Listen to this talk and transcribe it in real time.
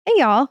Hey,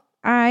 y'all.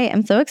 I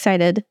am so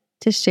excited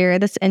to share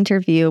this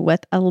interview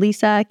with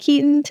Alisa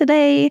Keeton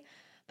today.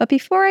 But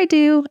before I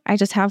do, I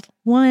just have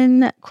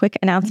one quick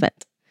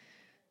announcement.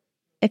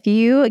 If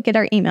you get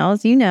our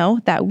emails, you know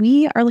that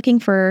we are looking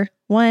for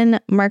one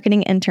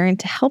marketing intern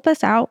to help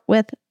us out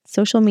with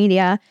social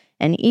media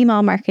and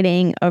email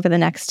marketing over the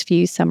next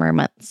few summer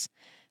months.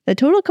 The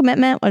total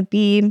commitment would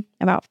be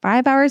about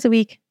 5 hours a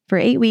week for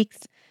 8 weeks,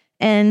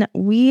 and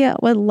we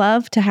would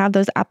love to have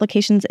those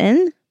applications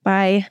in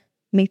by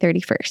May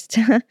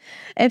 31st.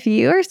 If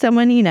you or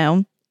someone you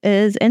know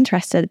is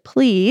interested,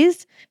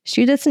 please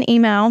shoot us an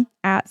email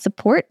at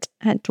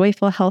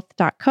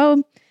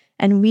support@joyfulhealth.co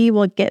and we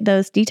will get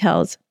those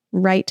details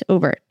right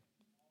over.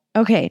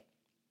 Okay.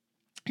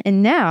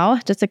 And now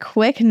just a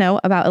quick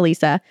note about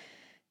Alisa.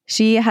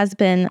 She has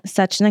been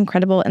such an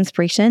incredible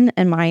inspiration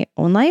in my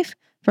own life,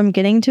 from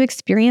getting to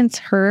experience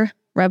her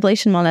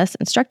Revelation Wellness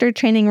instructor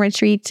training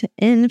retreat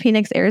in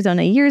Phoenix,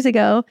 Arizona years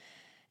ago.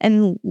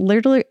 And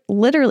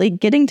literally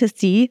getting to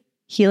see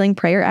healing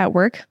prayer at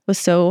work was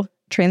so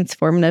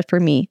transformative for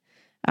me.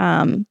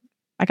 I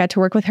got to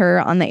work with her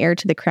on the Air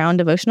to the Crown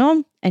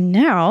devotional, and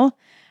now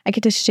I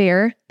get to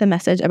share the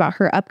message about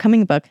her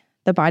upcoming book,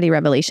 The Body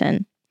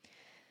Revelation.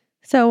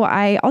 So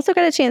I also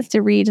got a chance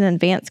to read an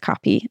advanced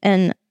copy,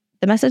 and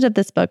the message of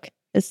this book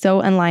is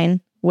so in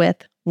line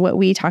with what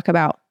we talk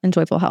about in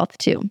Joyful Health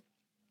too.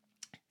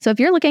 So if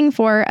you're looking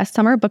for a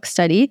summer book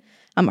study,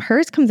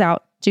 hers comes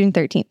out June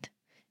 13th.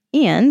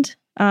 And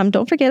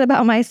don't forget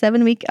about my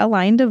 7-week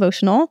Aligned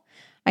devotional.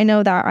 I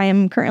know that I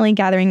am currently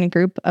gathering a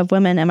group of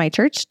women in my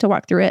church to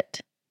walk through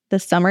it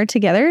this summer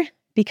together,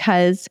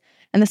 because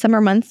in the summer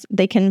months,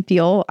 I can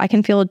feel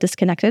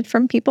disconnected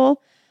from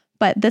people.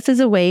 But this is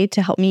a way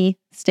to help me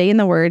stay in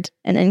the Word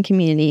and in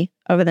community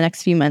over the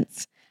next few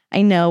months.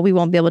 I know we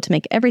won't be able to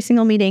make every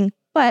single meeting,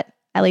 but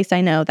at least I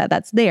know that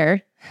that's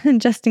there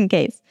just in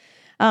case.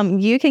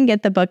 You can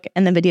get the book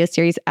and the video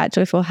series at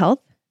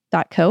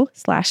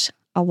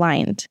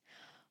joyfulhealth.co/aligned.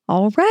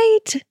 All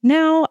right,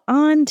 now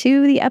on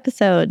to the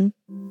episode.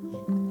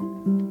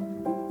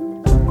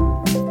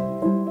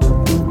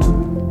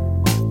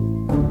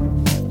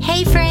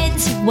 Hey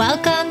friends,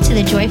 welcome to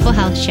the Joyful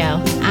Health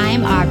Show.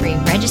 I'm Aubrey,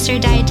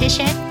 registered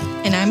dietitian.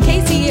 And I'm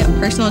Casey,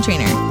 personal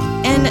trainer.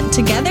 And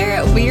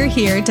together we're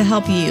here to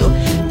help you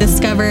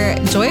discover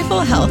joyful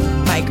health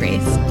by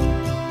grace.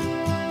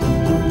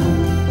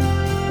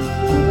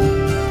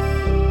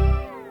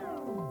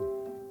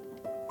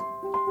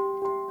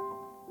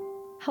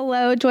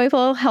 Hello,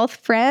 Joyful Health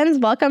friends.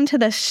 Welcome to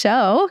the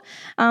show.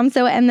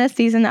 So in this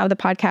season of the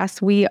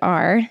podcast, we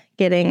are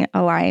getting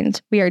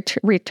aligned. We are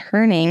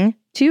returning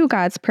to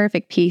God's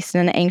perfect peace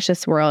in an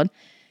anxious world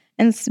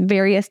and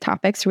various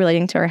topics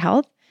relating to our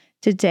health.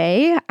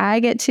 Today, I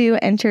get to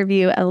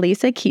interview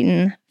Alisa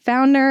Keeton,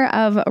 founder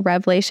of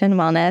Revelation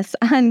Wellness,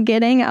 on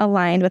getting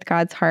aligned with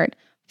God's heart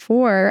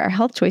for our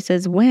health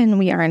choices when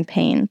we are in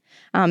pain,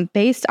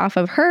 based off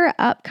of her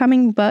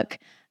upcoming book,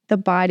 The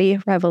Body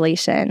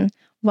Revelation.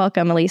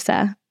 Welcome,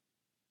 Alisa.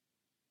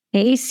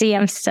 Hey, C,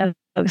 I'm so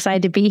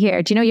excited to be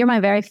here. Do you know you're my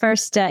very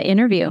first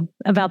interview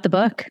about the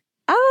book?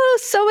 Oh,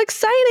 so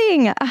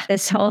exciting.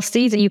 This whole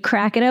season, you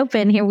crack it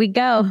open. Here we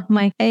go.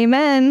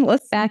 Amen.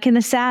 Let's back in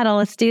the saddle.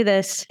 Let's do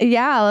this.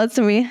 Yeah,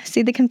 we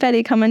see the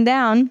confetti coming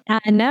down.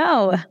 I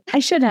know. I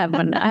should have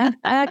one. I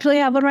actually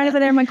have one right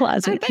over there in my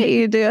closet. I bet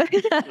you do.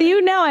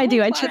 You know I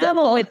do. I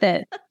travel with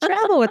it.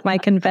 Travel with my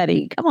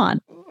confetti. Come on.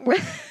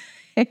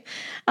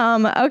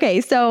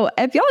 Okay, so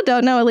if y'all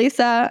don't know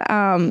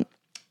Alisa,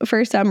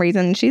 for some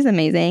reason, she's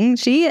amazing.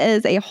 She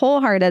is a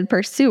wholehearted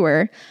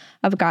pursuer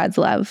of God's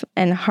love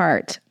and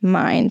heart,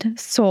 mind,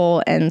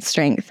 soul, and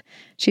strength.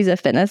 She's a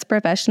fitness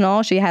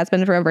professional. She has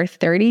been for over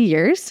 30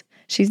 years.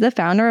 She's the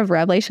founder of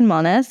Revelation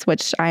Wellness,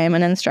 which I am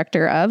an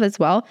instructor of as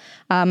well.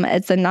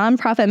 It's a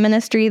nonprofit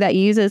ministry that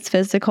uses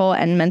physical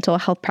and mental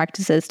health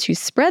practices to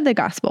spread the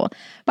gospel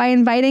by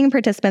inviting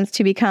participants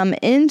to become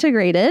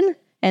integrated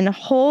and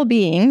whole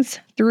beings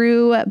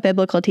through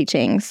biblical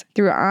teachings,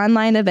 through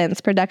online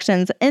events,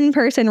 productions,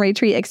 in-person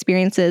retreat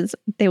experiences.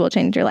 They will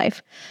change your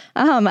life.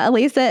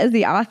 Alisa is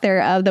the author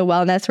of The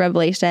Wellness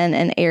Revelation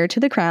and Heir to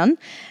the Crown,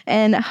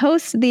 and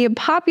hosts the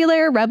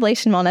popular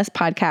Revelation Wellness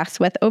podcast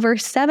with over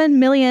 7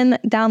 million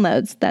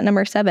downloads. That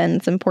number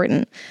 7 is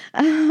important.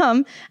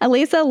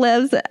 Alisa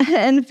lives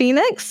in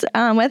Phoenix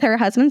with her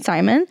husband,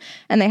 Simon,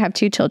 and they have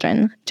 2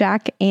 children,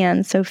 Jack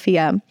and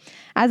Sophia.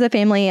 As a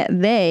family,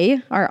 they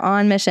are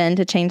on mission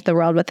to change the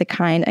world with the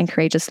kind and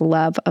courageous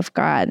love of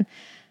God.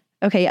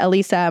 Okay,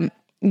 Alisa,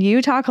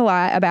 you talk a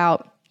lot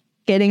about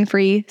getting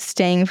free,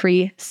 staying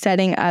free,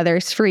 setting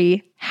others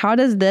free. How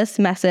does this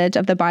message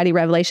of the body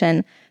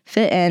revelation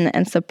fit in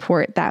and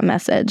support that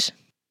message?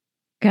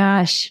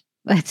 Gosh,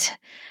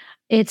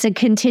 it's a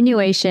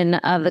continuation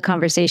of the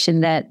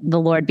conversation that the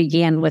Lord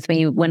began with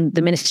me when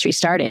the ministry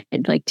started.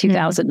 Like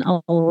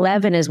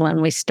 2011 is when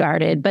we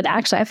started. But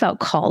actually, I felt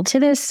called to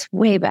this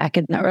way back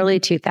in the early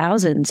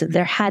 2000s.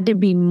 There had to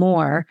be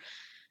more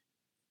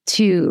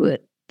to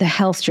the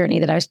health journey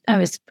that I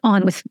was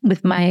on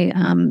with my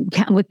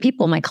with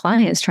people, my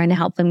clients, trying to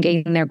help them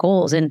gain their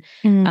goals and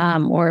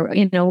or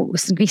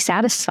be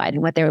satisfied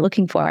in what they were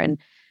looking for, and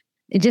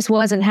it just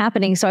wasn't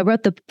happening. So I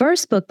wrote the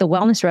first book, The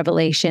Wellness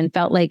Revelation.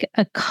 Felt like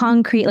a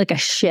concrete, like a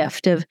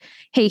shift of,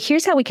 hey,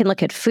 here's how we can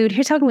look at food.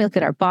 Here's how we look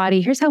at our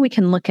body. Here's how we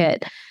can look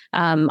at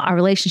our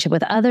relationship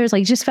with others.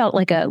 Like, just felt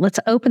like let's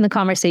open the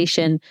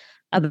conversation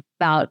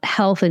about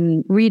health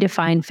and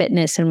redefine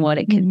fitness and what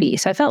it could be.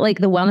 So I felt like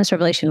The Wellness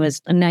Revelation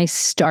was a nice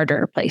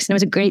starter place. And it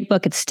was a great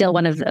book. It's still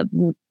one of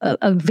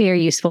a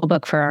very useful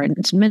book for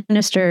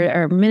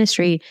our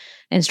ministry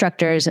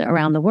instructors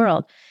around the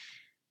world.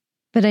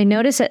 But I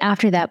noticed that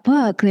after that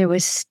book, there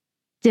was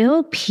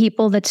still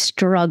people that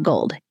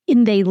struggled,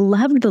 and they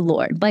loved the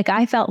Lord. Like,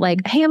 I felt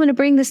like, hey, I'm going to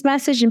bring this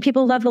message and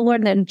people love the Lord,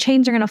 and then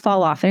chains are going to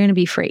fall off. They're going to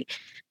be free.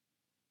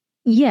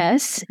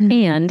 Yes.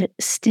 And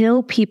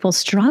still people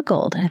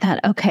struggled. And I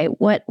thought, okay,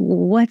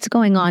 what's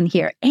going on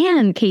here?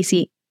 And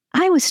Casey,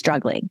 I was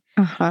struggling.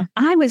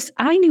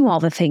 I knew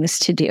all the things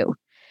to do.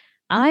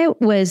 I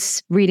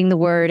was reading the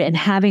word and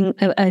having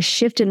a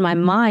shift in my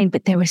mind,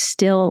 but there was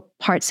still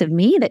parts of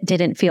me that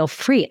didn't feel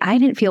free. I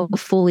didn't feel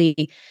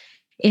fully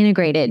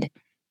integrated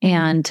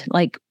and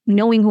like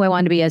knowing who I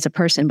wanted to be as a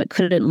person, but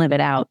couldn't live it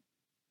out.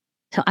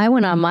 So I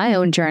went on my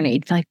own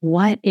journey. Like,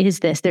 what is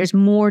this? There's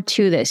more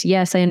to this.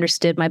 Yes, I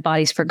understood my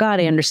body's for God.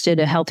 I understood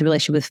a healthy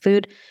relationship with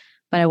food,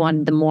 but I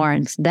wanted the more.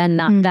 And then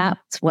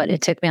that's what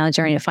it took me on the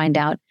journey to find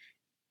out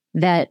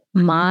that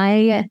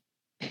my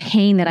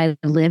pain that I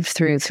lived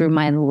through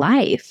my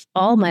life,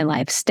 all my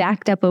life,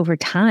 stacked up over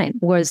time,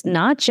 was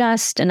not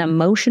just an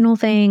emotional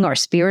thing or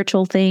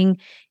spiritual thing.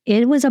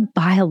 It was a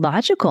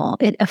biological.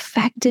 It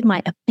affected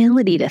my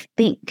ability to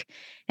think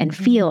and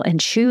feel and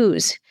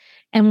choose.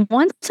 And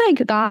once I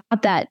got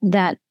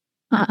that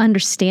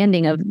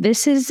understanding of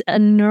this is a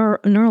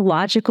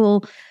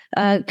neurological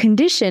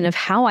condition of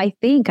how I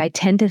think. I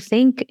tend to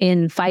think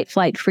in fight,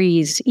 flight,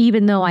 freeze,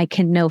 even though I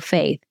can know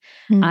faith.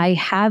 I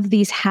have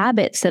these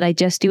habits that I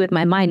just do with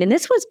my mind. And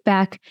this was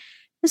back,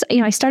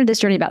 I started this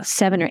journey about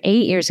 7 or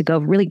 8 years ago,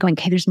 really going,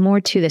 okay, there's more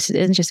to this. It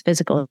isn't just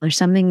physical. There's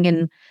something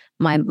in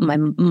my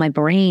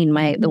brain,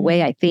 the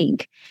way I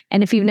think.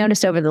 And if you've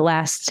noticed over the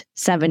last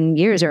 7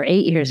 years or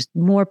 8 years,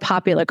 more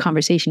popular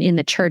conversation in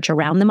the church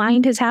around the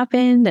mind has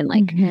happened. And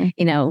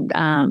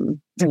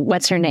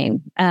what's her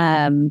name?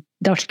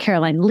 Dr.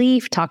 Caroline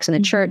Leaf talks in the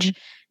church.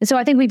 And so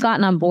I think we've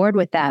gotten on board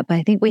with that, but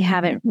I think we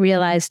haven't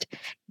realized,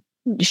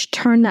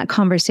 turn that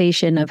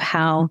conversation of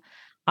how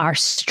our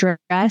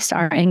stress,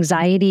 our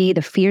anxiety,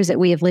 the fears that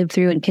we have lived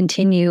through and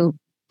continue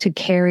to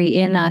carry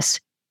in us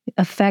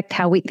affect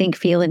how we think,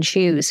 feel, and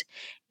choose.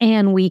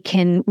 And we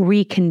can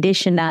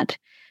recondition that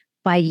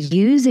by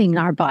using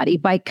our body,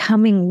 by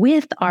coming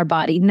with our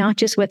body, not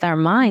just with our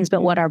minds,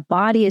 but what our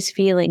body is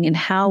feeling and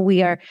how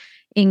we are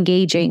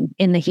engaging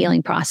in the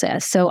healing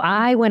process. So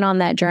I went on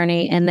that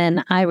journey, and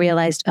then I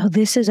realized, oh,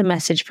 this is a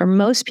message for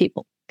most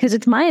people. Because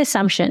it's my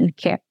assumption,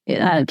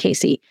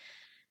 Casey,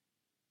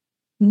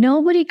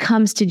 nobody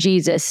comes to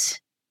Jesus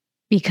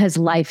because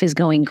life is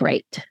going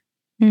great.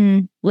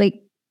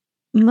 Like,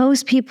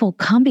 most people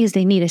come because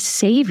they need a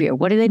savior.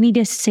 What do they need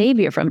a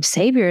savior from?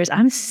 Savior is,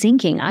 I'm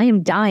sinking. I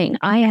am dying.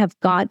 I have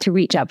got to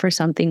reach up for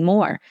something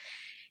more.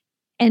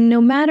 And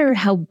no matter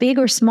how big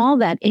or small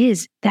that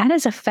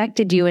has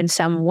affected you in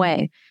some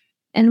way.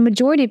 And the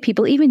majority of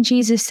people, even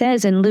Jesus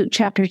says in Luke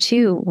chapter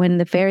 2, when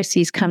the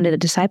Pharisees come to the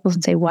disciples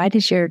and say, why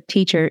does your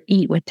teacher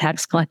eat with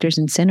tax collectors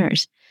and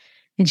sinners?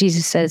 And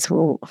Jesus says,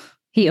 well,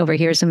 he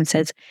overhears them and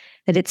says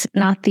that it's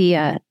not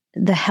the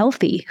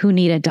healthy who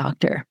need a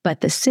doctor, but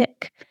the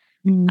sick.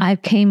 I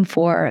came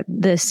for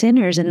the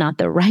sinners and not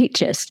the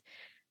righteous.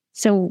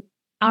 So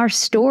our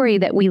story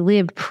that we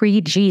lived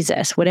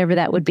pre-Jesus, whatever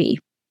that would be,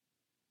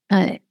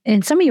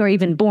 and some of you are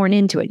even born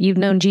into it. You've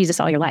known Jesus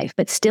all your life,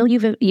 but still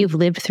you've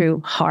lived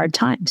through hard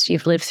times.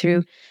 You've lived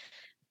through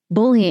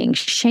bullying,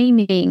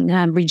 shaming,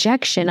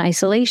 rejection,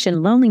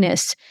 isolation,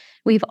 loneliness.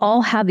 We've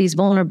all have these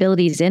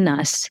vulnerabilities in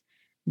us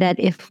that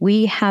if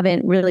we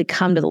haven't really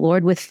come to the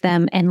Lord with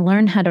them and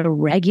learn how to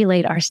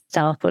regulate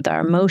ourselves with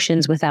our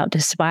emotions without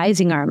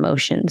despising our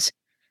emotions,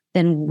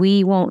 then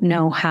we won't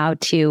know how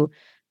to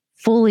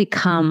fully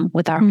come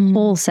with our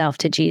whole self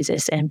to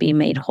Jesus and be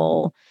made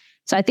whole.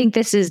 So I think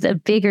this is a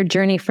bigger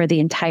journey for the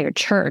entire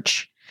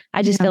church.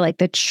 I just feel like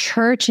the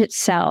church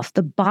itself,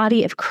 the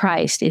body of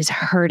Christ, is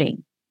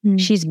hurting.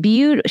 She's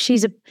beautiful.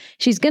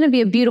 She's going to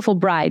be a beautiful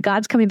bride.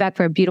 God's coming back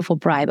for a beautiful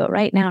bride. But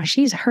right now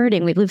she's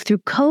hurting. We've lived through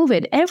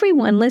COVID.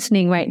 Everyone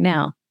listening right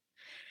now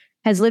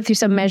has lived through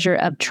some measure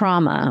of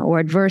trauma or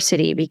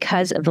adversity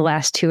because of the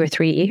last 2 or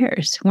 3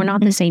 years. We're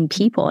not the same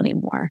people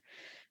anymore.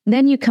 And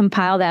then you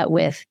compile that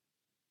with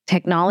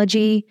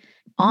technology,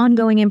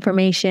 ongoing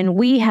information.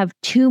 We have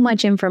too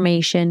much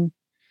information.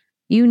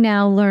 You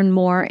now learn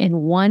more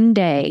in one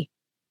day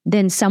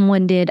than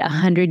someone did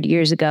 100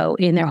 years ago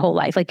in their whole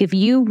life. Like, if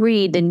you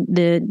read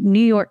the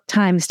New York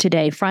Times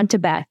today, front to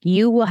back,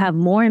 you will have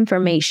more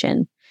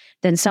information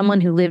than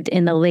someone who lived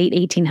in the late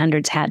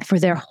 1800s had for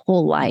their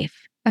whole life.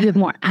 You have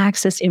more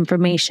access to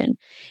information.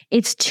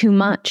 It's too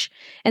much.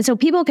 And so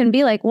people can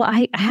be like, well,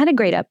 I had a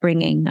great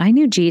upbringing. I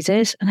knew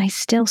Jesus and I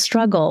still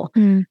struggle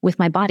with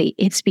my body.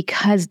 It's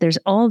because there's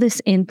all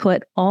this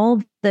input,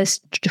 all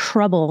this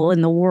trouble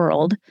in the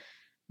world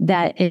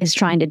that is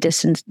trying to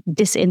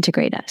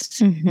disintegrate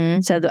us.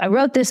 So I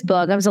wrote this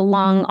book. That was a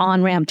long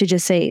on-ramp to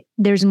just say,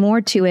 there's more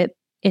to it.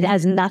 It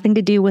has nothing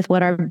to do with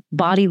what our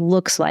body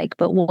looks like,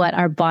 but what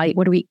are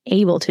we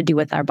able to do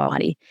with our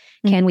body?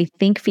 Can we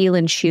think, feel,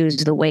 and choose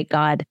the way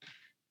God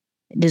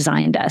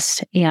designed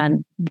us?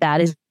 And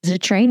that is a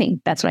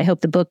training. That's what I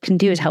hope the book can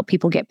do, is help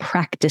people get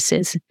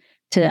practices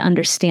to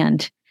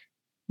understand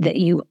that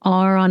you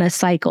are on a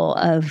cycle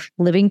of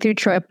living through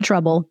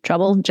trouble,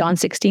 John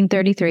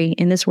 16:33.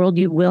 In this world,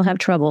 you will have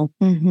trouble,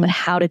 but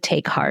how to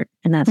take heart.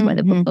 And that's why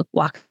the book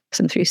walks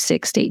them through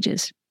 6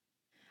 stages.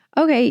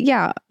 Okay,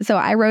 yeah. So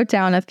I wrote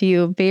down a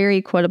few very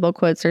quotable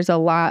quotes. There's a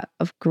lot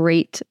of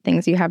great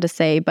things you have to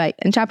say. But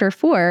in chapter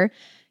 4,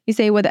 you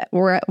say,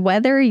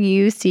 whether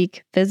you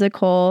seek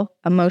physical,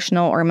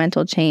 emotional, or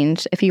mental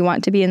change, if you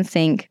want to be in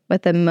sync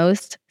with the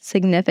most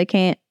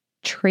significant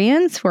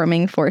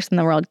transforming force in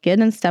the world, get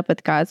in step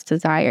with God's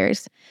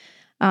desires.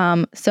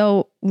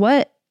 So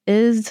what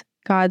is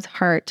God's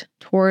heart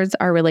towards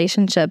our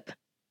relationship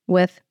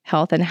with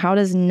health, and how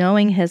does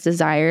knowing his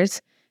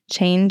desires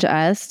change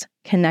us,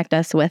 connect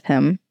us with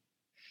him?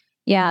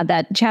 Yeah,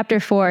 that chapter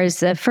 4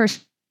 is the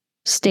first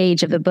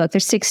stage of the book.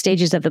 There's 6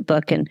 stages of the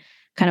book, and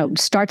kind of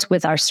starts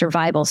with our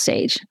survival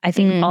stage. I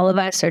think all of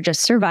us are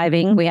just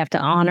surviving. We have to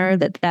honor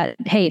that,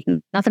 hey,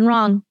 nothing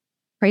wrong.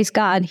 Praise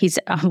God. He's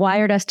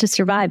wired us to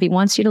survive. He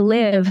wants you to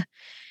live.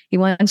 He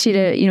wants you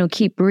to,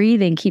 keep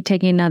breathing, keep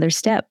taking another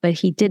step. But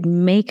he did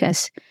make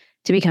us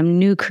to become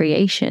new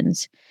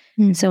creations.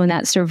 So in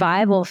that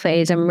survival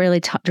phase, I'm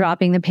really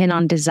dropping the pin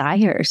on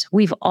desires.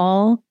 We've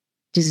all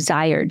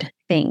desired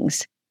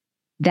things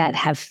that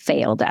have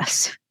failed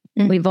us.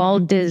 We've all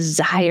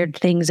desired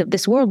things of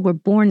this world. We're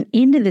born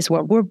into this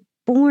world. We're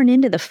born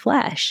into the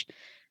flesh.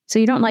 So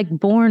you don't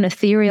born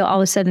ethereal, all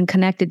of a sudden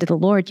connected to the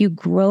Lord. You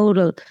grow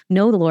to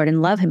know the Lord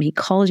and love him. He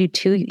calls you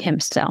to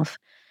himself.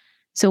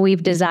 So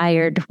we've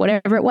desired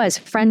whatever it was,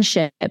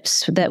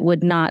 friendships that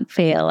would not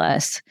fail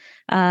us,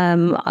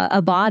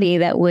 a body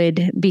that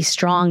would be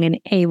strong and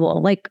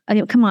able.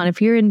 Come on,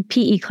 if you're in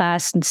PE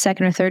class in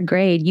 2nd or 3rd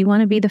grade, you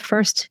want to be the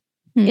first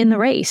in the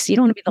race. You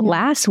don't want to be the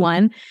last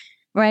one,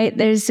 right?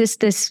 There's just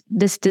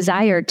this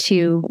desire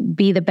to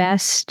be the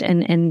best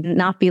and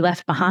not be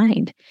left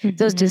behind.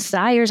 Those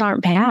desires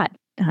aren't bad.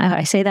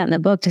 I say that in the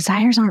book.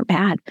 Desires aren't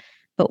bad,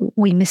 but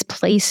we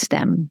misplace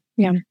them.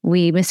 Yeah.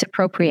 We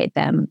misappropriate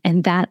them,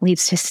 and that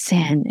leads to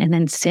sin, and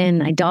then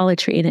sin,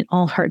 idolatry, and it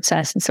all hurts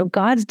us. And so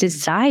God's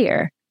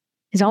desire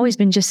has always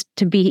been just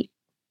to be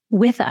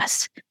with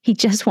us. He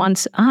just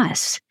wants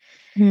us.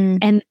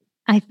 And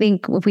I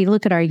think if we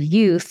look at our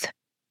youth,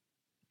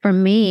 for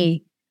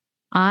me,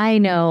 I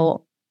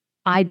know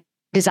I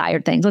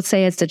desired things. Let's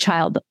say as a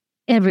child,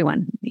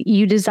 everyone,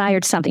 you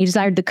desired something. You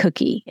desired the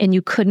cookie and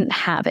you couldn't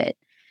have it.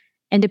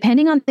 And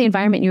depending on the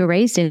environment you were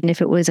raised in,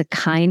 if it was a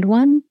kind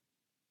one,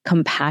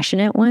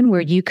 compassionate one,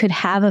 where you could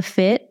have a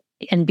fit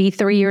and be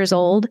 3 years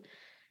old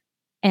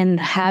and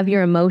have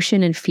your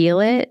emotion and feel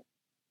it,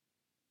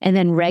 and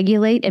then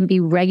regulate and be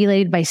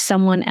regulated by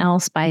someone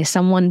else, by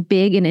someone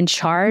big and in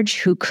charge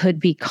who could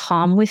be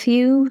calm with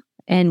you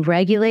and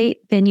regulate,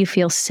 then you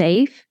feel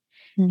safe.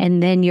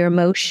 And then your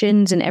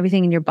emotions and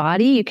everything in your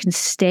body, you can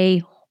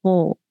stay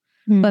whole.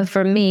 But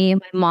for me,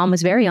 my mom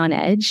was very on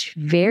edge,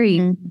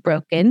 very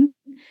broken.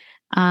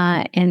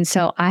 And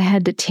so I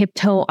had to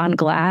tiptoe on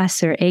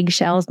glass or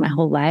eggshells my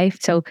whole life.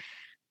 So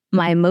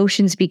my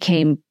emotions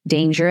became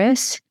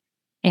dangerous.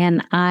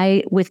 And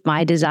I, with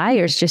my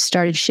desires, just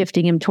started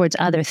shifting him towards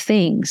other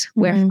things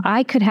where if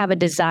I could have a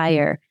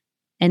desire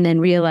and then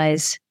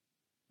realize,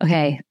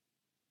 okay,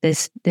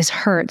 this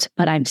hurts,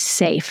 but I'm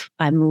safe.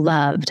 I'm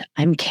loved.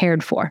 I'm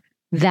cared for.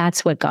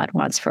 That's what God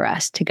wants for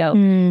us to go.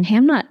 Hey,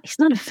 he's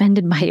not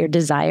offended by your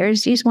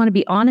desires. You just want to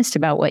be honest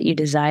about what you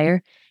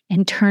desire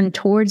and turn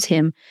towards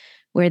him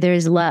where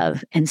there's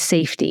love and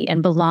safety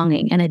and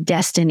belonging and a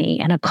destiny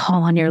and a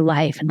call on your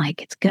life. And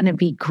it's going to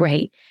be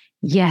great.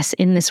 Yes,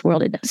 in this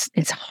world,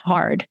 it's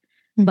hard,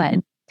 but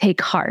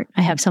take heart.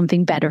 I have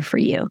something better for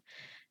you.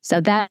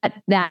 So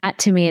that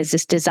to me is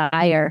this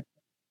desire.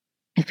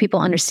 If people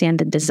understand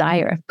the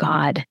desire of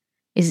God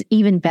is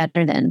even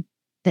better than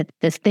that,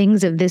 the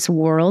things of this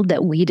world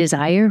that we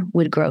desire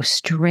would grow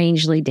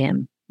strangely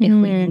dim. If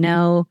we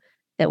know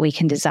that we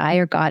can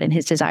desire God and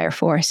his desire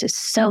for us is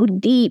so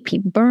deep, he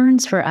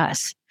burns for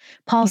us.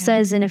 Paul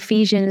says in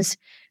Ephesians,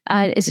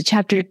 is it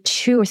chapter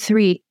 2 or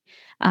 3,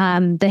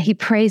 that he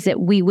prays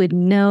that we would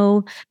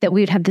know, that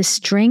we would have the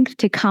strength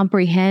to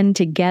comprehend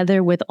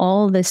together with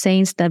all the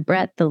saints, the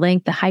breadth, the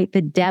length, the height,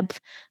 the depth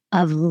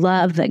of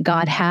love that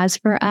God has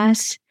for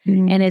us.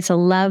 And it's a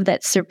love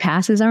that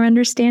surpasses our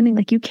understanding.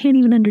 You can't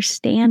even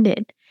understand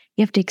it.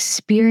 You have to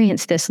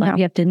experience this love.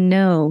 You have to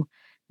know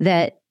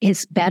that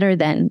it's better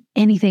than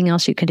anything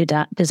else you could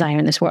desire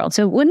in this world.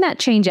 So wouldn't that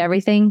change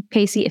everything,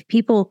 Pacey, if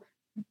people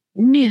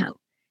knew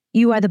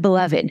you are the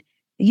beloved.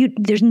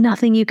 There's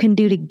nothing you can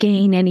do to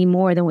gain any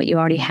more than what you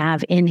already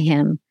have in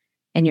him.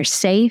 And you're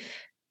safe.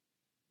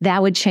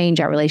 That would change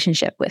our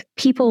relationship with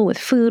people, with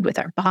food, with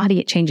our body.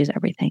 It changes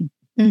everything.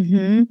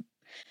 Mm-hmm.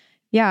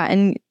 Yeah.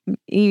 And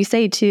you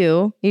say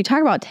too, you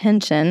talk about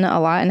tension a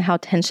lot and how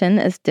tension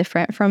is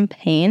different from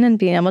pain and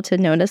being able to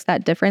notice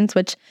that difference,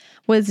 which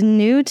was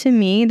new to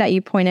me, that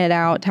you pointed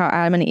out how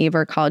Adam and Eve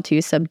are called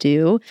to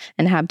subdue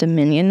and have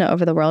dominion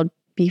over the world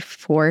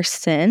before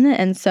sin.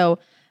 And so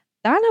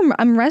that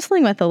I'm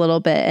wrestling with a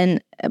little bit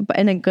and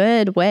in a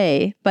good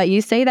way. But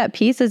you say that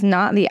peace is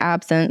not the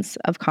absence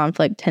of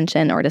conflict,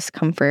 tension, or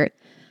discomfort,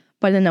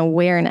 but an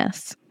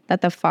awareness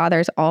that the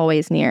Father's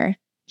always near.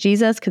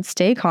 Jesus could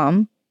stay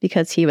calm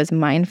because he was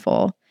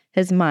mindful.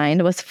 His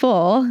mind was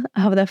full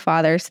of the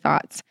Father's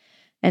thoughts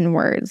and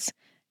words.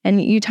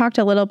 And you talked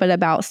a little bit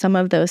about some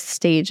of those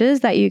stages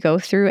that you go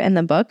through in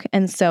the book.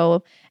 And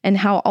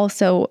how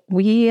also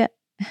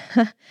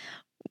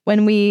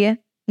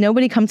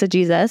nobody comes to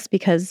Jesus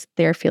because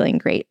they're feeling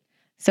great.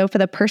 So for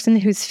the person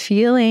who's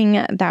feeling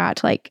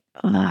that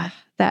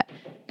that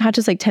not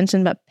just like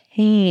tension, but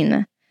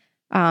pain,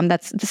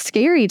 that's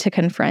scary to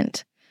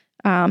confront.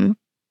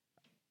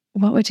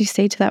 What would you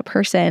say to that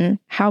person?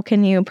 How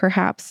can you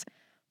perhaps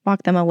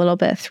walk them a little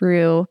bit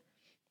through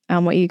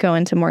what you go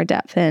into more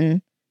depth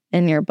in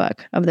your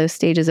book of those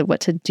stages of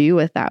what to do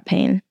with that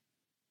pain?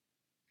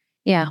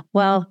 Yeah.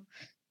 Well,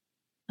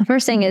 the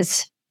first thing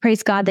is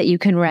praise God that you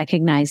can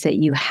recognize that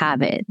you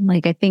have it.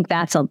 Like, I think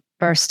that's a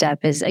first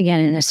step is,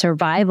 again, in a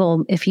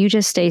survival, if you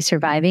just stay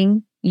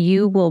surviving,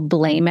 you will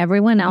blame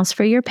everyone else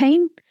for your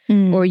pain,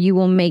 or you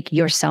will make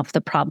yourself the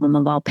problem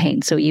of all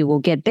pain. So you will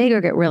get big or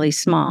get really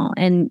small.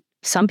 And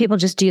some people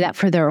just do that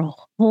for their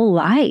whole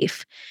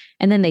life.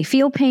 And then they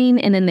feel pain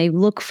and then they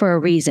look for a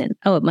reason.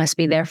 Oh, it must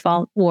be their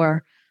fault,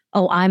 or,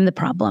 oh, I'm the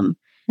problem.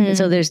 And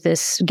so there's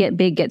this get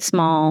big, get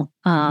small,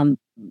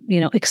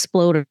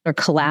 explode or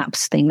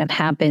collapse thing that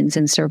happens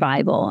in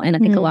survival. And I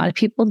think a lot of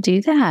people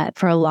do that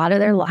for a lot of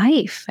their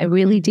life. I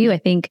really do. I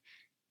think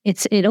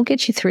it'll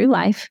get you through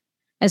life.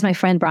 As my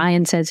friend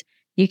Brian says,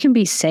 you can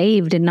be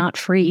saved and not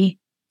free.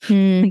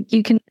 Like,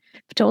 you can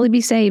totally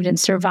be saved and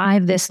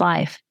survive this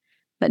life,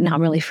 but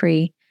not really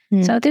free.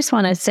 So I just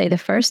want to say the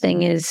first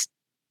thing is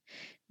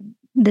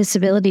this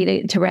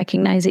ability to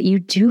recognize that you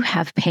do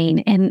have pain.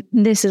 And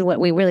this is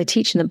what we really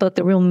teach in the book.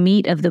 The real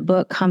meat of the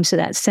book comes to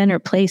that center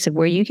place of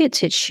where you get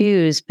to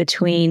choose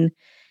between,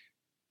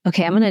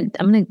 okay, I'm going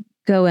to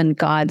go in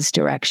God's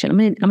direction.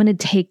 I'm going to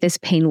take this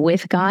pain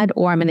with God,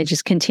 or I'm going to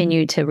just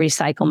continue to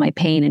recycle my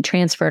pain and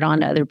transfer it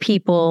on to other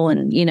people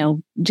and,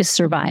 just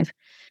survive.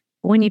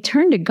 When you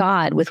turn to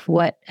God with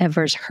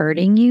whatever's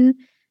hurting you,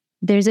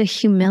 there's a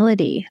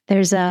humility,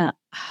 there's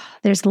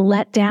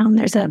let down,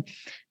 there's a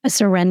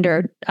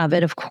surrender of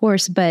it, of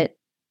course, but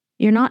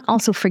you're not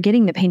also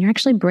forgetting the pain. You're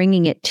actually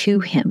bringing it to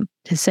him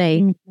to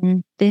say,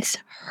 this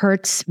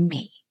hurts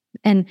me.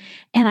 And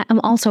I'm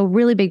also a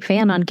really big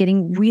fan on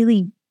getting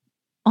really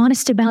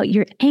honest about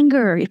your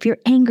anger. If you're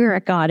angry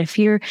at God, if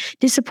you're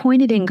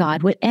disappointed in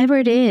God, whatever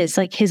it is,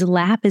 like, his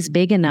lap is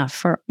big enough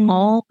for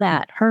all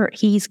that hurt.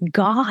 He's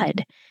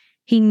God.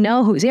 He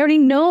knows. He already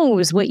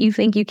knows what you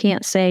think you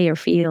can't say or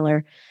feel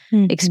or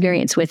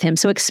experience with him.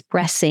 So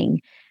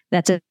expressing,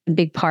 that's a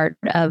big part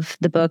of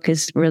the book,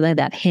 is really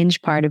that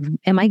hinge part of,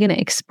 am I going to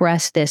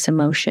express this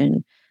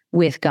emotion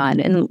with God?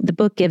 And the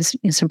book gives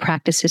some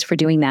practices for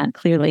doing that,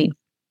 clearly.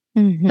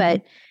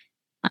 But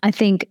I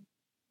think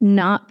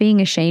not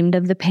being ashamed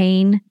of the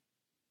pain,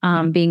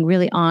 being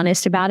really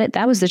honest about it,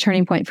 that was the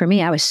turning point for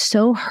me. I was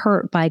so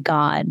hurt by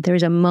God.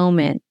 There's a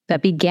moment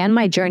that began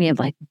my journey of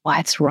like,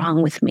 what's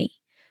wrong with me?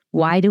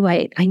 Why do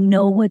I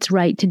know what's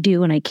right to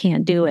do and I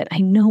can't do it? I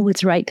know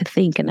what's right to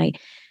think and I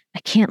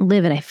can't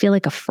live it. I feel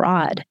like a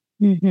fraud.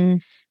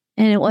 And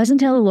it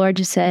wasn't until the Lord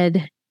just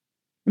said,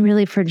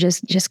 really, for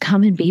just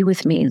come and be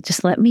with me.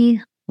 Just let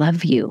me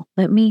love you.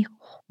 Let me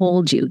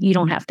hold you. You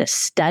don't have to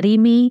study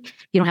me.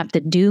 You don't have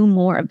to do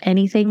more of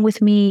anything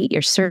with me.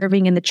 You're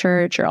serving in the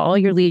church or all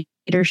your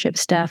leadership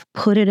stuff.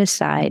 Put it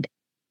aside.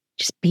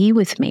 Just be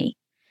with me.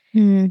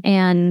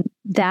 And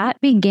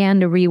that began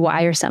to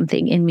rewire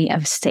something in me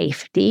of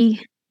safety.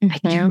 I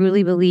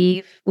truly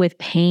believe with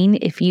pain,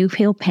 if you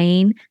feel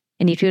pain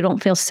and if you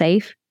don't feel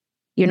safe,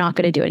 you're not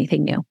going to do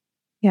anything new.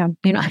 Yeah.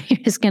 You're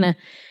just going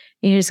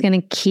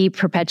to keep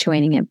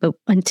perpetuating it. But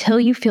until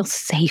you feel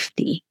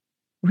safety,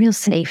 real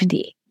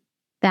safety,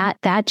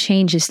 that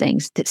changes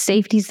things. That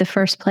safety is the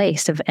first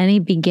place of any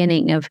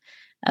beginning of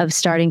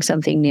starting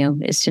something new,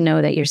 is to know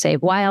that you're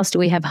safe. Why else do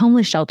we have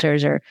homeless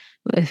shelters, or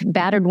if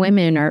battered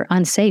women are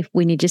unsafe,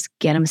 we need to just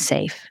get them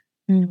safe.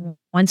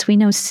 Once we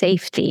know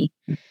safety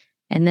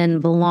and then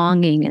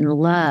belonging and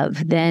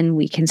love, then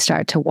we can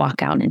start to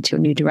walk out into a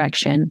new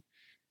direction.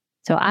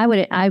 So I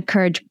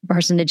encourage a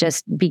person to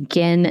just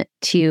begin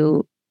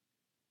to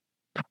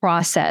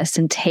process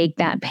and take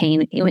that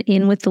pain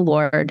in with the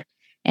Lord.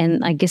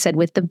 And like I said,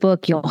 with the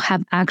book, you'll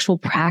have actual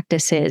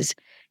practices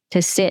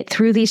to sit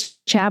through these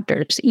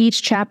chapters,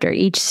 each chapter,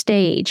 each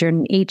stage, or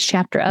each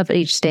chapter of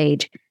each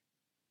stage,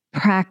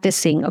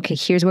 practicing, okay,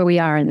 here's where we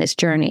are in this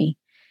journey.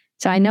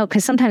 So I know,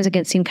 because sometimes it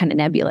can seem kind of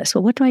nebulous.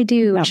 Well, what do I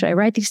do? Should I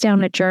write these down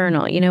in a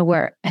journal?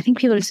 Where I think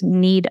people just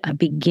need a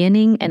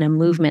beginning and a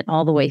movement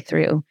all the way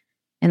through.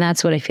 And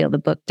that's what I feel the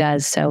book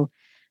does. So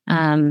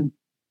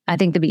I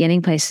think the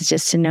beginning place is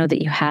just to know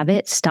that you have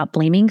it. Stop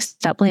blaming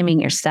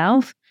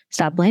yourself.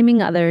 Stop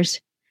blaming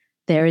others.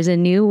 There is a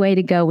new way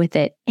to go with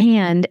it.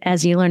 And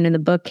as you learned in the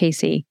book,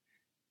 Casey,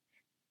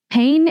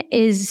 pain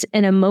is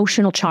an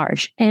emotional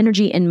charge,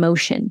 energy in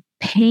motion.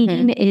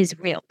 Pain is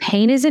real.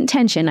 Pain isn't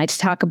tension. I just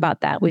talk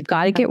about that. We've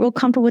got to get real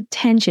comfortable with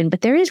tension,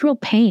 but there is real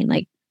pain,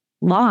 like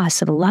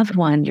loss of a loved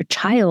one, your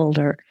child,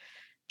 or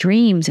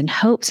dreams and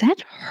hopes. That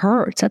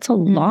hurts. That's a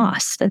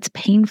loss. That's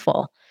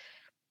painful.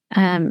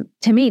 To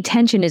me,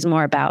 tension is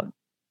more about,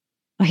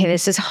 okay,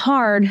 this is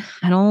hard.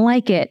 I don't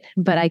like it,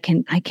 but I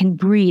can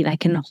breathe. I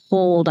can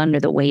hold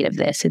under the weight of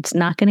this. It's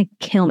not going to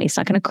kill me. It's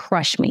not going to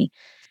crush me.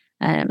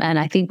 And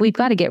I think we've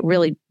got to get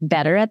really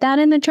better at that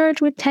in the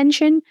church with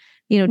tension.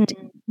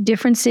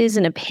 Differences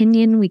in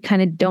opinion, we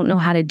kind of don't know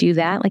how to do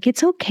that. Like,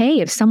 it's okay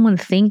if someone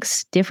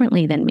thinks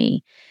differently than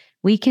me.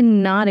 We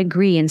can not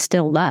agree and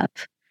still love.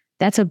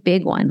 That's a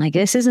big one. Like,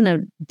 this isn't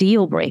a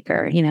deal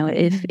breaker.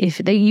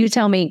 If you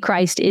tell me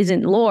Christ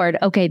isn't Lord,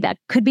 okay, that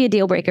could be a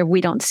deal breaker.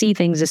 We don't see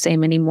things the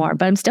same anymore,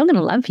 but I'm still going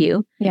to love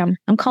you. Yeah.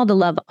 I'm called to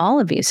love all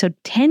of you. So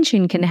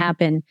tension can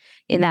happen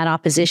in that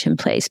opposition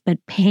place,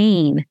 but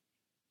pain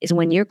is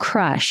when you're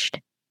crushed,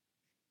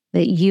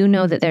 that you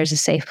know that there's a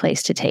safe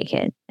place to take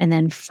it. And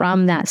then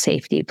from that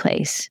safety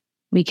place,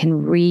 we can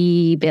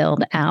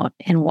rebuild out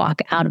and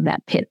walk out of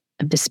that pit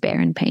of despair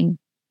and pain.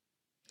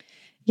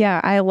 Yeah,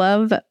 I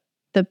love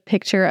the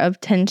picture of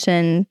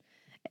tension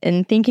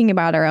and thinking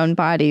about our own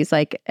bodies.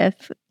 Like,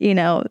 if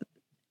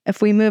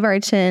we move our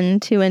chin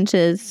 2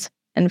 inches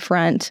in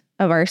front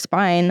of our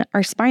spine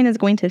is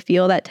going to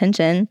feel that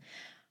tension,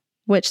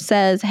 which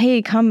says,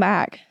 hey, come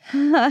back.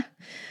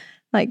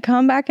 Like,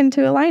 come back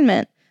into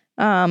alignment.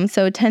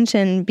 So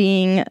tension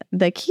being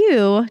the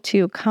cue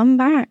to come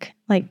back,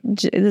 like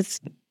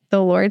the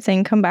Lord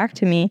saying, come back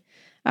to me.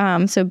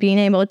 So being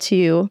able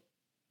to,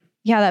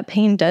 that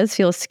pain does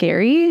feel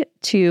scary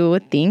to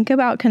think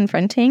about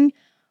confronting.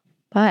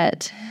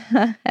 But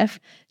if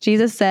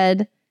Jesus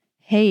said,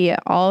 hey,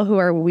 all who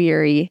are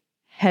weary,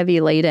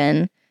 heavy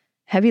laden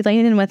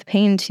with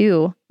pain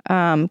too,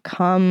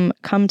 come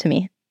to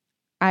me.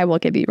 I will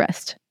give you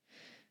rest.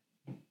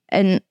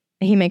 And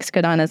he makes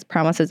good on his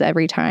promises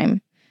every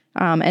time.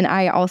 And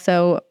I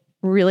also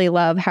really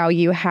love how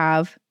you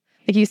have,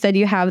 like you said,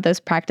 you have those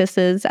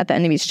practices at the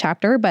end of each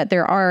chapter, but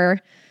there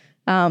are,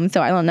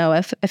 so I don't know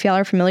if y'all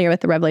are familiar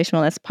with the Revelation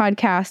Wellness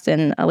podcast,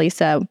 and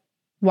Alisa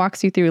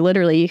walks you through,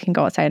 literally, you can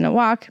go outside and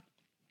walk,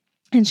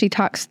 and she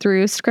talks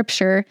through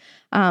scripture.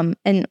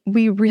 And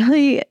we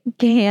really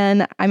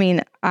can,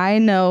 I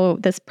know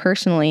this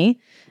personally,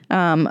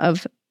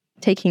 of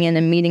taking in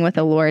and meeting with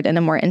the Lord in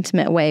a more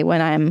intimate way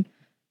when I'm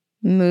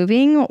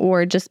moving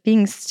or just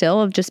being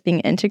still, of just being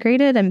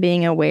integrated and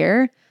being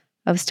aware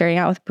of starting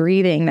out with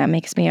breathing. That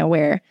makes me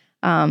aware,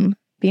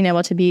 being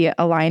able to be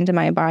aligned to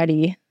my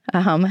body,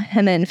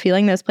 and then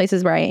feeling those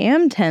places where I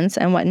am tense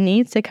and what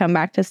needs to come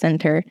back to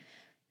center,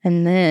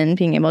 and then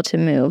being able to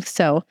move.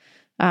 So,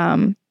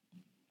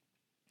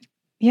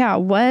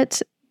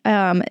 what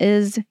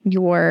is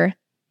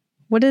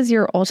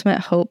your ultimate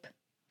hope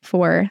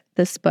for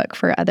this book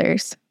for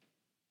others?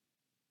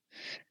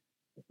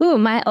 Ooh,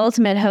 my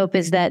ultimate hope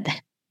is that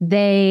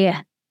they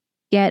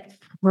get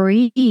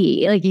free.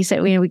 Like you said,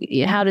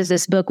 how does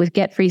this book with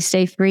get free,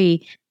 stay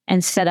free,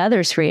 and set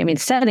others free?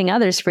 Setting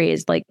others free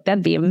is like,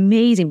 that'd be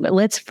amazing. But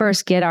let's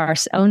first get our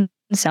own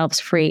selves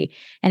free.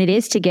 And it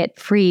is to get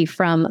free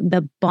from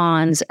the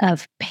bonds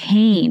of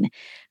pain.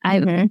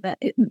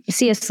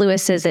 C.S.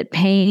 Lewis says that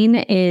pain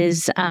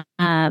is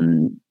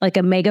like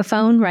a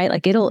megaphone, right?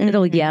 Like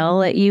it'll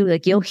yell at you,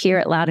 like you'll hear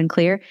it loud and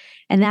clear.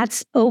 And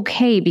that's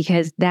okay,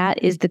 because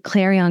that is the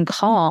clarion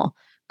call.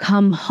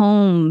 Come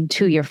home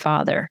to your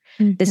Father.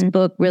 This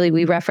book, really,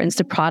 we reference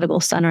the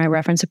prodigal son, or I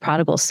reference the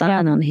prodigal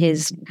son on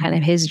his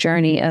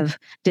journey of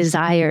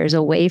desires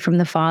away from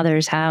the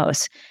Father's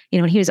house.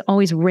 And he was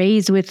always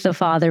raised with the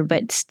Father,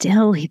 but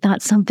still he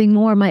thought something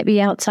more might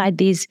be outside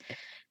this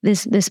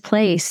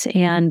place.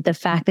 And the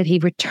fact that he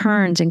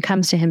returns and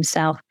comes to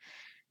himself,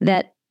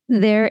 that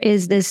there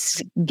is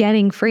this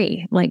getting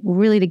free, like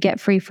really to get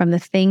free from the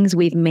things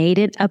we've made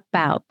it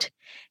about.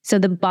 So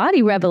the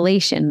body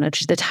revelation,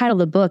 which is the title of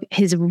the book,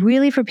 is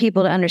really for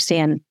people to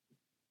understand,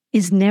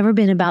 it's never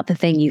been about the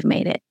thing you've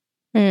made it.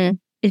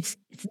 It's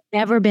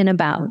never been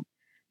about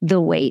the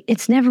weight.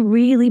 It's never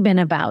really been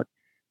about,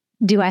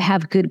 do I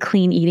have good,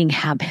 clean eating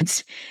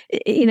habits?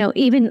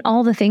 Even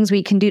all the things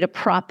we can do to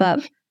prop up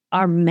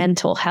our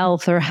mental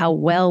health, or how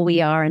well we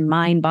are in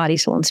mind, body,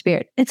 soul, and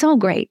spirit. It's all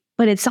great,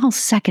 but it's all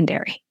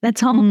secondary.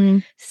 That's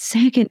all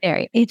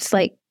secondary. It's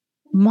like,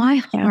 my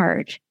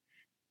heart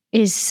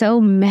is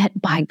so met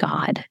by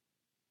God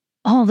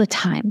all the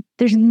time.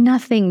 There's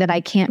nothing that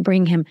I can't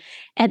bring him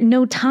at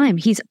no time.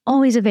 He's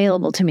always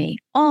available to me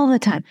all the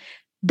time.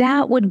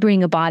 That would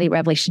bring a body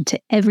revelation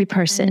to every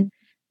person.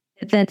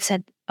 that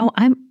said, oh,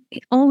 I'm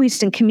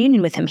always in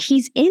communion with him.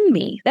 He's in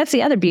me. That's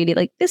the other beauty.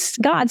 Like this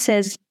God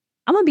says,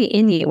 I'm going to be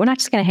in you. We're not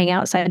just going to hang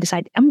out side to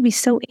side. I'm going to be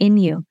so in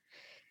you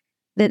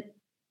that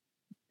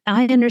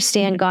I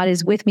understand God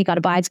is with me. God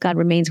abides. God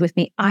remains with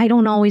me. I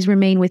don't always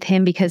remain with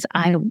him because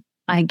I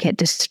get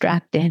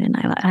distracted and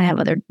I have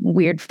other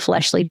weird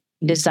fleshly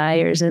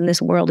desires and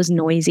this world is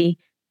noisy.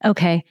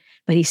 Okay.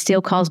 But he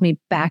still calls me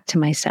back to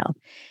myself.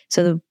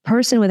 So the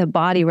person with a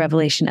body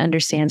revelation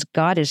understands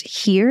God is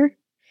here.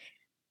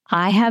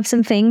 I have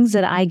some things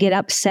that I get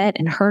upset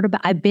and hurt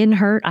about. I've been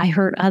hurt. I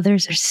hurt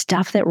others. There's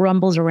stuff that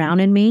rumbles around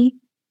in me.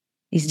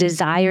 These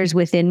desires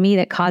within me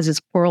that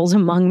causes quarrels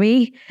among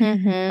me.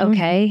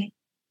 Okay.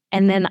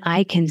 And then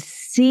I can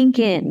sink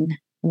in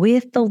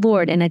with the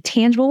Lord in a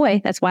tangible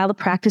way. That's why all the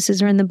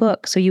practices are in the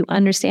book. So you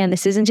understand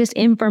this isn't just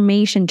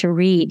information to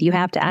read. You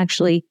have to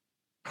actually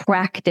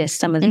practice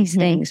some of these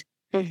things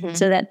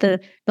so that the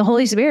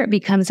Holy Spirit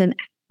becomes an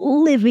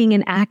living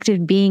and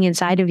active being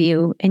inside of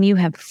you, and you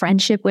have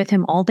friendship with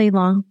him all day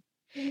long.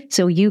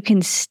 So you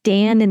can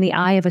stand in the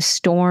eye of a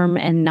storm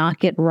and not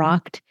get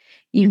rocked.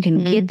 You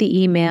can get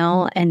the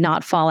email and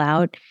not fall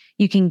out.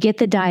 You can get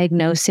the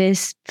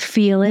diagnosis,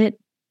 feel it,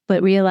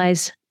 but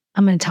realize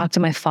I'm going to talk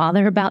to my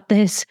Father about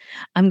this.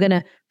 I'm going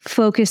to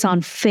focus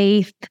on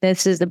faith.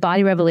 This is the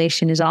body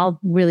revelation is all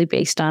really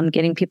based on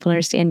getting people to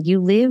understand you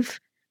live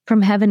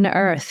from heaven to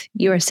earth.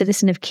 You're a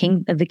citizen of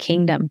the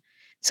kingdom.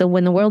 So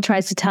when the world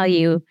tries to tell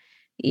you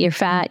you're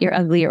fat, you're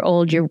ugly, you're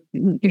old, you're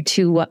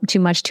too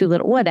much, too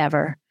little,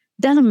 whatever,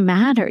 doesn't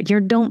matter. You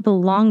don't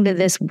belong to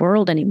this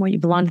world anymore. You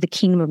belong to the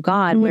kingdom of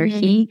God, where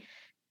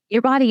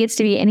your body gets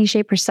to be any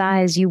shape or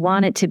size you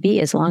want it to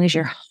be, as long as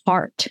your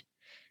heart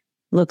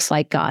looks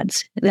like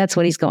God's. That's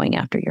what he's going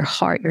after: your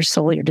heart, your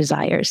soul, your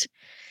desires.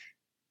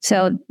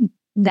 So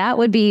that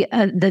would be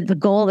the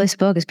goal of this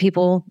book: is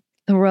people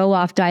throw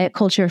off diet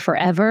culture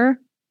forever.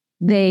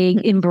 They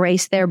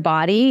embrace their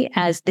body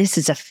as, this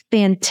is a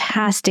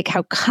fantastic,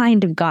 how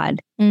kind of God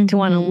to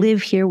want to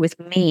live here with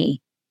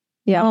me.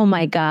 Yeah. Oh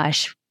my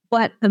gosh.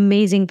 What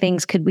amazing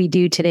things could we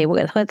do today?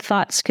 What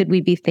thoughts could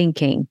we be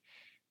thinking?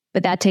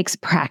 But that takes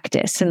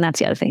practice. And that's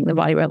the other thing. The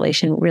body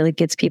revelation really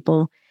gets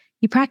people,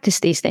 you practice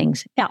these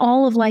things. Yeah,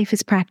 all of life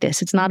is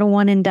practice. It's not a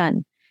one and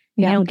done.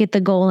 You don't get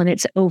the goal and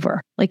it's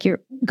over. Like,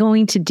 you're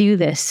going to do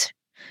this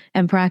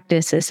and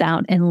practice this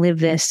out and live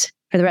this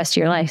for the rest of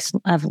your life,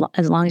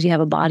 as long as you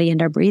have a body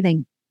and are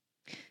breathing.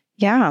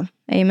 Yeah.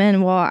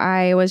 Amen. Well,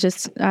 I was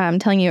just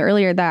telling you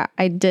earlier that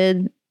I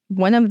did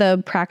one of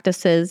the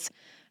practices.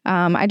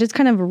 I just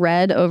kind of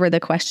read over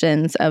the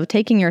questions of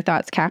taking your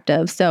thoughts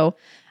captive. So,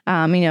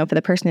 for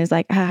the person who's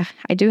like, I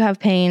do have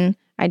pain.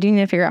 I do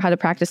need to figure out how to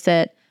practice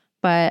it,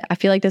 but I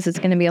feel like this is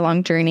going to be a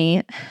long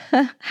journey.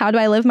 How do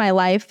I live my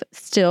life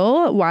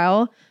still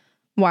while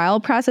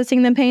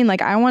processing the pain?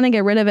 Like, I want to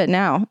get rid of it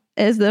now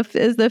is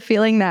the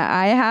feeling that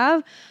I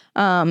have,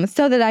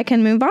 so that I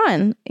can move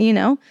on,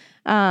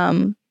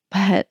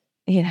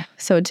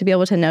 so to be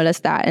able to notice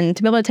that and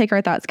to be able to take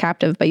our thoughts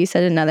captive. But you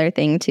said another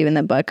thing too in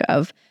the book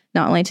of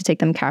not only to take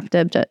them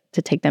captive,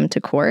 to take them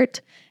to court.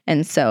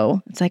 And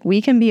so it's like,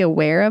 we can be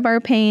aware of our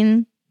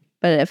pain,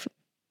 but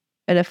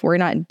if we're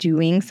not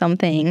doing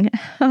something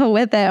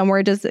with it and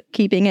we're just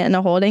keeping it in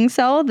a holding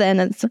cell, then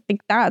it's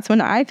like, that's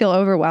when I feel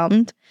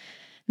overwhelmed.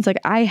 It's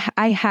like, I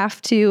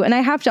have to, and I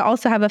have to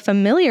also have a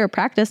familiar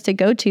practice to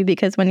go to,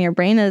 because when your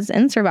brain is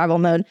in survival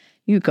mode,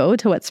 you go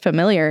to what's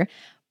familiar.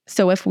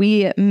 So if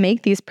we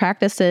make these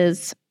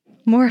practices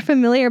more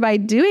familiar by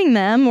doing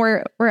them,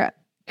 we're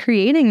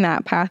creating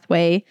that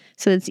pathway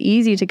so it's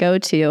easy to go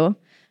to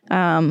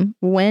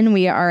when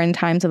we are in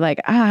times of like,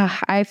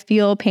 I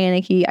feel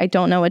panicky. I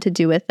don't know what to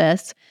do with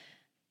this.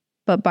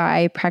 But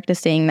by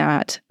practicing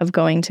that of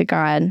going to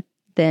God,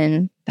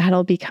 then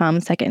that'll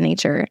become second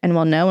nature. And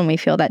we'll know when we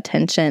feel that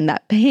tension,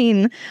 that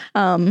pain,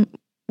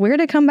 where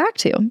to come back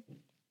to.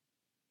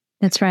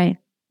 That's right.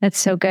 That's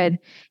so good.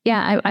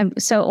 Yeah. I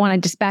so want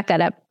to just back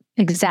that up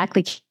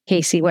exactly,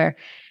 Casey, where,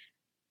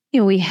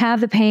 we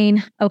have the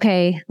pain.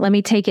 Okay, let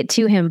me take it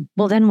to him.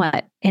 Well, then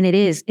what? And it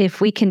is, if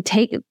we can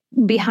take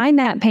behind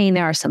that pain,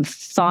 there are some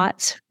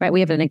thoughts, right? We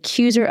have an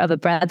accuser of the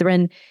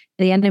brethren.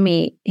 The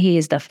enemy, he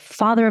is the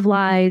father of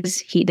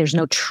lies. There's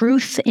no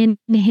truth in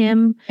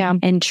him. Yeah.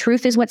 And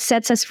truth is what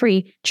sets us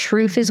free.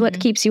 Truth is what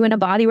keeps you in a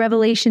body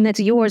revelation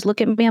that's yours.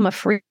 Look at me. I'm a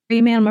free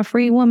man. I'm a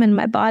free woman.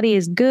 My body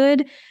is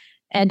good.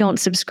 And don't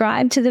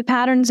subscribe to the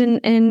patterns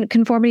and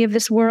conformity of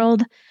this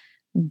world.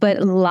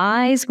 But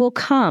lies will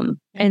come.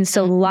 And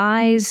so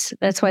lies,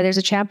 that's why there's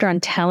a chapter on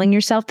telling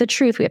yourself the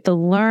truth. We have to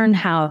learn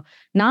how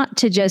not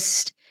to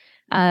just,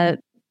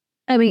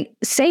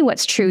 say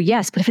what's true,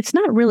 yes, but if it's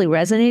not really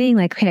resonating,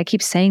 like, okay, I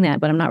keep saying that,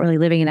 but I'm not really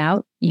living it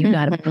out, you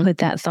got to put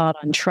that thought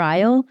on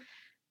trial.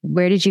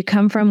 Where did you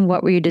come from?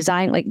 What were you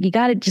designing? Like, you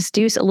got to just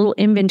do a little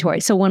inventory.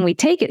 So when we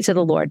take it to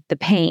the Lord, the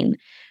pain,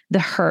 the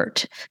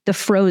hurt, the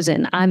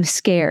frozen, I'm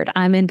scared,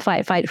 I'm in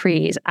fight,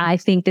 freeze, I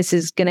think this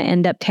is going to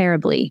end up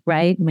terribly,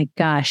 right? My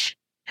gosh,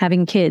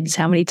 having kids,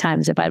 how many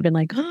times have I been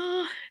like,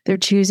 they're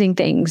choosing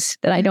things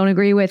that I don't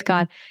agree with,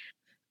 God?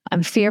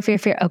 I'm fear.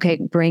 Okay,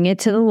 bring it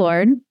to the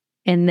Lord.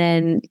 And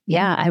then,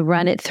 I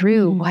run it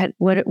through.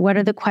 What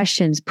are the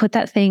questions? Put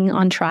that thing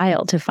on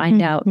trial to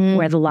find out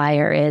where the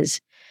liar is.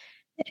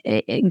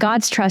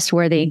 God's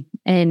trustworthy,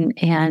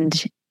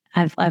 and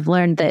I've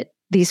learned that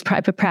these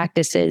type of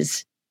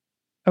practices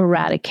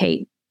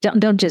eradicate.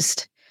 Don't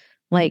just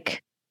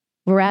like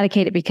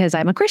eradicate it because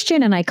I'm a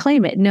Christian and I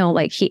claim it. No,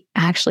 like he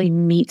actually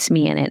meets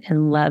me in it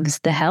and loves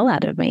the hell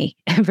out of me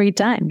every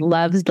time.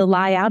 Loves the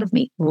lie out of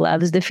me.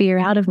 Loves the fear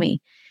out of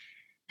me,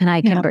 and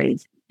I can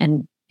breathe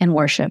and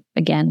worship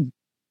again.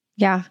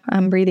 Yeah,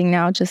 I'm breathing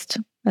now, just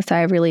a sigh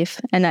of relief.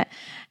 And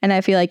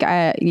I feel like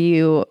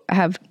you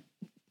have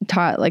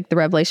taught like the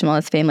Revelation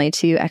Wellness family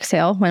to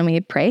exhale when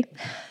we pray.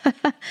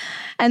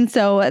 And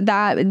so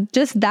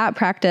that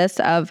practice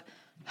of,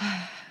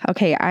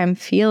 okay, I'm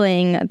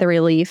feeling the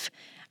relief,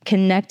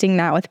 connecting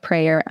that with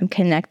prayer. I'm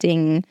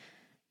connecting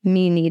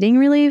me needing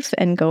relief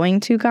and going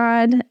to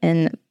God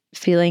and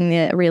feeling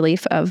the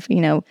relief of,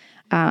 I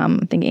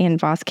think Ann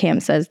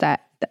Voskamp says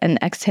that an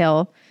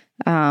exhale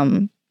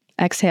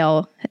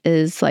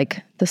is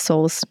like the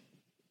soul's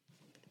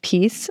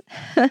peace.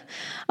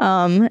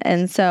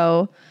 And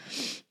so,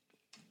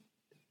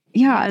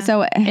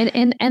 so,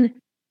 and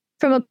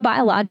from a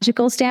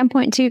biological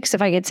standpoint too, because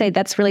if I could say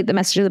that's really the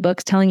message of the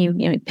book, telling you,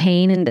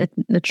 pain and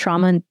the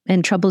trauma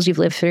and troubles you've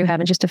lived through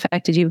haven't just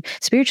affected you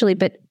spiritually,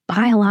 but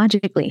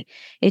biologically,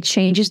 it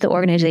changes the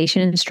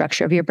organization and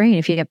structure of your brain.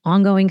 If you have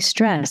ongoing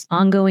stress,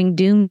 ongoing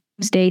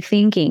doomsday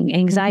thinking,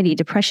 anxiety,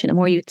 depression, the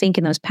more you think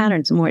in those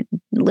patterns, the more it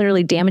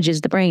literally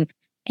damages the brain.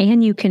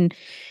 And you can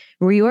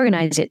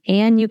reorganize it,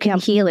 and you can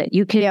heal it.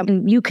 You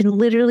can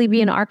literally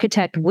be an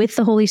architect with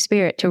the Holy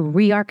Spirit to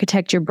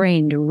re-architect your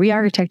brain, to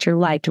re-architect your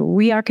life, to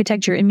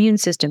re-architect your immune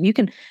system. You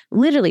can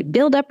literally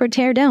build up or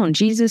tear down.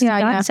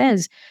 God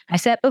says, I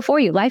set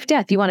before you life,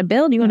 death. You want to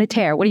build? You want to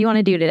tear? What do you want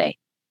to do today?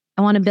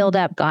 I want to build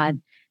up,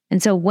 God.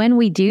 And so when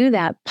we do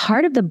that,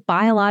 part of the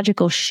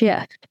biological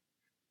shift,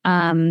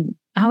 I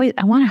want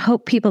to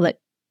hope people that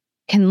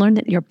can learn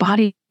that your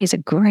body is a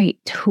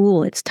great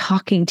tool. It's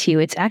talking to you.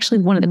 It's actually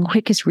one of the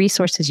quickest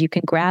resources you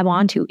can grab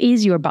onto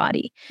is your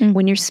body.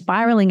 When you're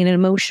spiraling in an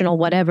emotional,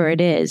 whatever it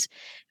is,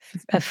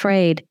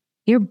 afraid,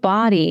 your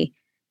body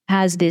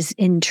has this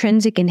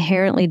intrinsic,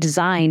 inherently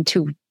designed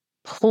to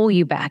pull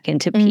you back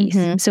into peace.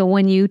 So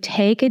when you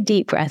take a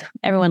deep breath,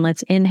 everyone,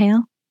 let's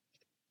inhale.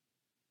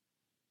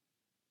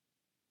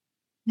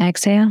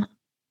 Exhale.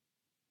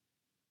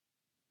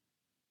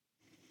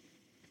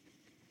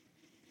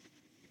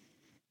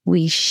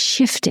 We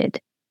shifted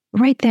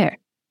right there.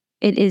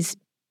 It is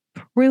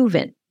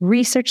proven,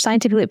 research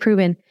scientifically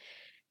proven.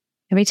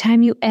 Every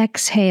time you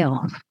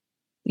exhale,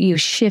 you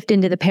shift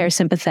into the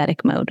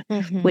parasympathetic mode,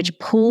 which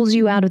pulls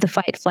you out of the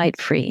fight,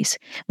 flight, freeze,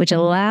 which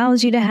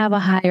allows you to have a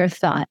higher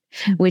thought,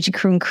 which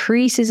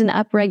increases and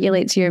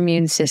upregulates your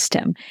immune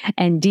system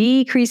and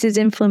decreases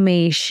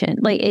inflammation.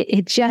 Like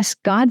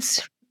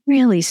God's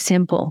really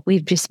simple.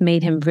 We've just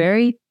made him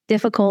very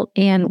difficult,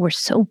 and we're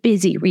so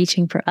busy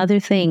reaching for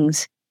other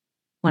things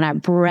when our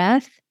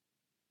breath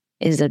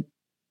is a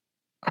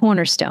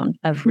cornerstone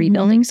of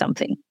rebuilding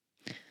something.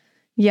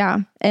 Yeah.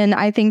 And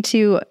I think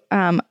too,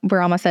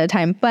 we're almost out of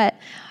time, but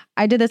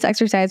I did this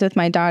exercise with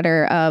my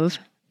daughter of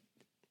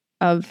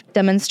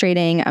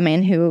demonstrating a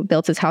man who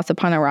built his house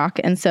upon a rock.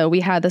 And so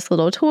we had this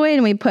little toy,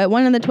 and we put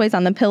one of the toys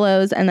on the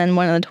pillows and then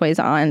one of the toys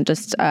on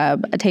just a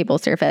table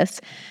surface.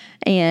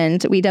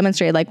 And we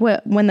demonstrated like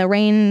when the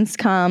rains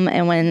come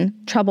and when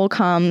trouble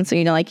comes,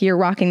 like you're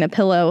rocking the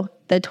pillow,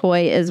 the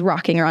toy is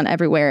rocking around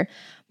everywhere.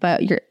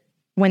 But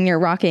when you're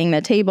rocking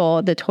the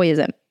table, the toy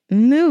isn't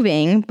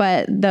moving.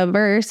 But the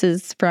verse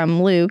is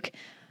from Luke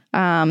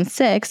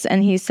 6,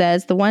 and he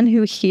says, the one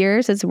who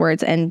hears his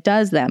words and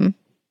does them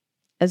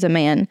is a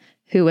man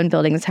who, when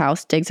building his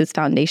house, digs his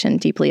foundation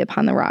deeply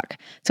upon the rock.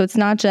 So it's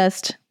not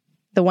just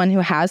the one who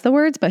has the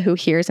words, but who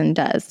hears and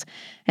does.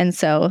 And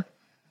so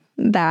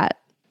that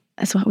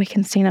is what we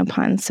can stand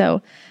upon.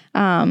 So,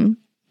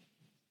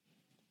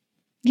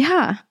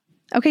 yeah.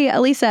 Okay,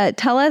 Alisa,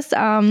 tell us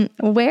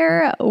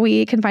where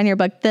we can find your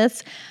book.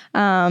 This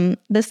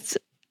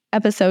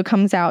episode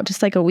comes out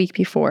just like a week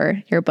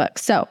before your book.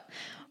 So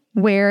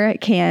where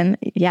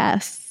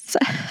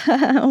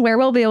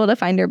we'll be able to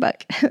find your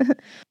book?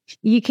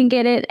 You can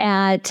get it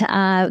at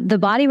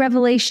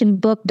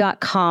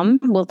thebodyrevelationbook.com.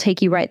 We'll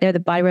take you right there,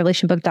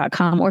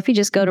 thebodyrevelationbook.com. Or if you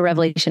just go to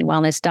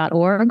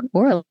revelationwellness.org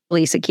or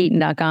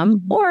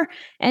alisakeeton.com or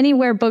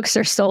anywhere books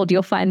are sold,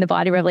 you'll find The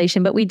Body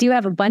Revelation. But we do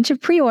have a bunch of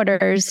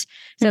pre-orders.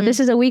 So this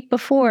is a week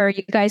before.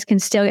 You guys can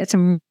still get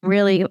some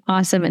really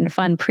awesome and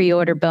fun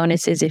pre-order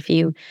bonuses if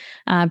you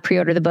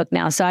pre-order the book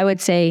now. So I would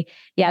say,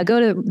 go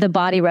to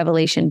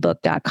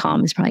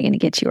thebodyrevelationbook.com. It's probably going to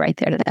get you right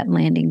there to that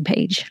landing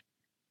page.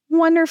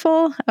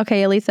 Wonderful.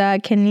 Okay,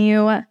 Alisa, can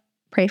you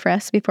pray for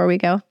us before we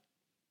go?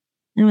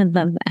 I would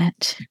love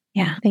that.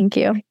 Yeah. Thank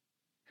you.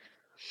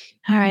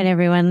 All right,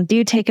 everyone.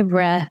 Do take a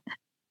breath.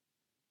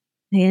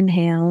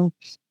 Inhale.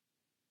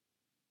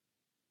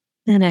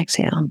 And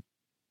exhale.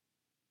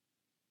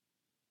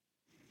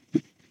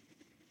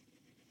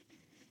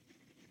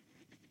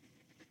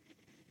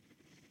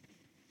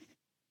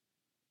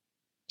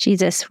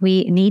 Jesus,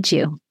 we need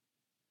you.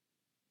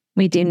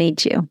 We do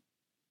need you.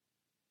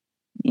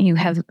 You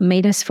have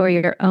made us for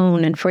your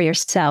own and for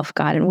yourself,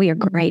 God, and we are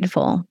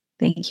grateful.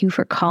 Thank you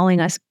for calling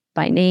us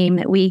by name,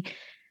 that we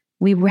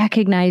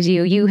recognize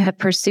you. You have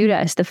pursued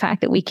us. The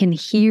fact that we can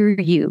hear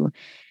you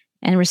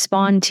and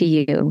respond to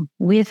you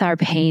with our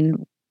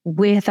pain,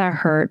 with our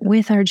hurt,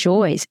 with our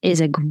joys is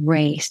a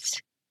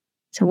grace.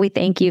 So we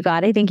thank you,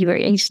 God. I thank you for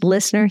each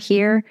listener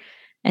here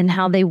and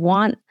how they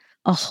want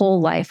a whole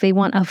life. They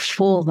want a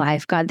full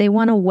life, God. They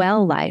want a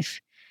well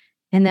life.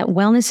 And that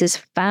wellness is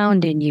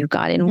found in you,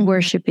 God, in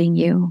worshiping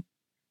you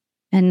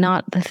and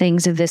not the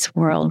things of this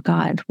world,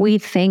 God. We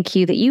thank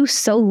you that you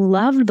so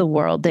loved the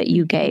world that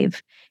you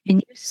gave.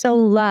 And you so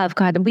love,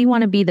 God, and we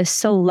want to be the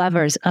so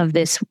lovers of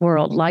this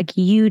world like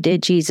you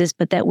did, Jesus,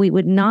 but that we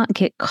would not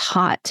get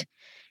caught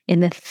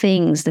in the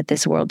things that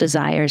this world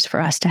desires for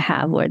us to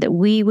have, Lord, that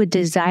we would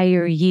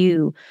desire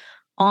you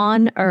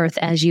on earth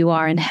as you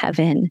are in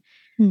heaven.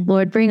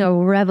 Lord, bring a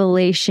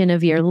revelation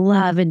of your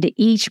love into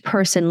each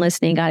person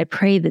listening. God, I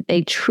pray that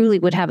they truly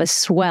would have a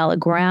swell, a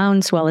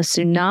groundswell, a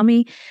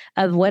tsunami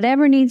of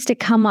whatever needs to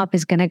come up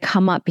is going to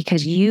come up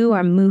because you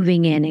are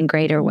moving in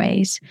greater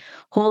ways.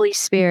 Holy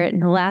Spirit,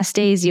 in the last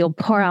days, you'll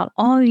pour out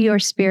all your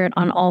spirit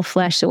on all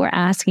flesh. So we're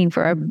asking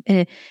for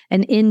an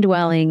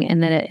indwelling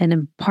and an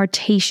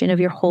impartation of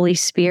your Holy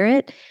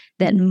Spirit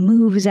that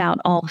moves out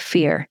all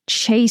fear,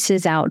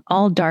 chases out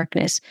all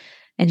darkness,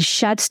 and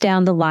shuts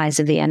down the lies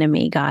of the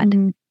enemy, God.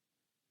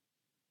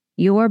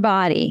 Your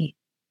body,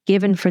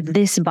 given for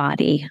this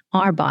body,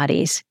 our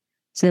bodies,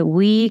 so that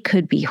we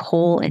could be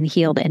whole and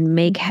healed and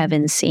make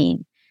heaven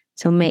seen.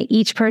 So may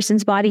each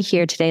person's body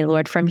here today,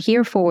 Lord, from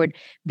here forward,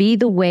 be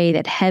the way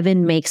that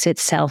heaven makes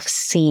itself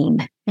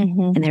seen.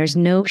 And there's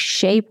no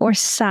shape or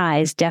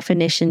size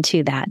definition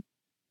to that.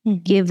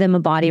 Give them a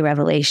body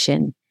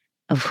revelation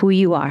of who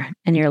you are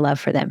and your love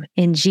for them.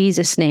 In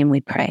Jesus' name we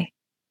pray.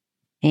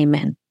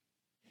 Amen.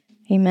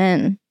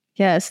 Amen.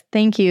 Yes.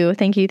 Thank you.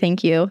 Thank you.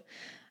 Thank you.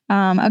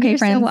 Okay, You're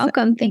friends. so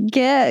welcome.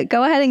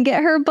 Go ahead and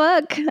get her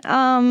book.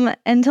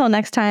 Until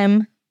next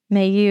time,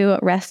 may you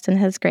rest in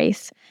his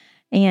grace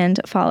and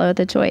follow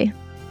the joy.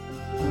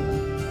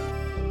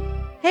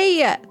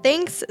 Hey,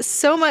 thanks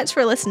so much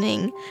for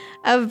listening.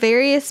 A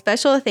very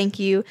special thank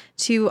you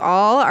to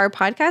all our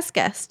podcast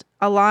guests,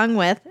 along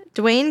with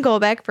Dwayne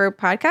Golbeck for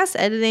podcast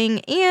editing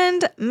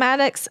and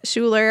Maddox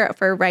Schuler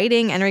for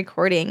writing and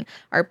recording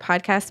our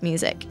podcast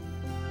music.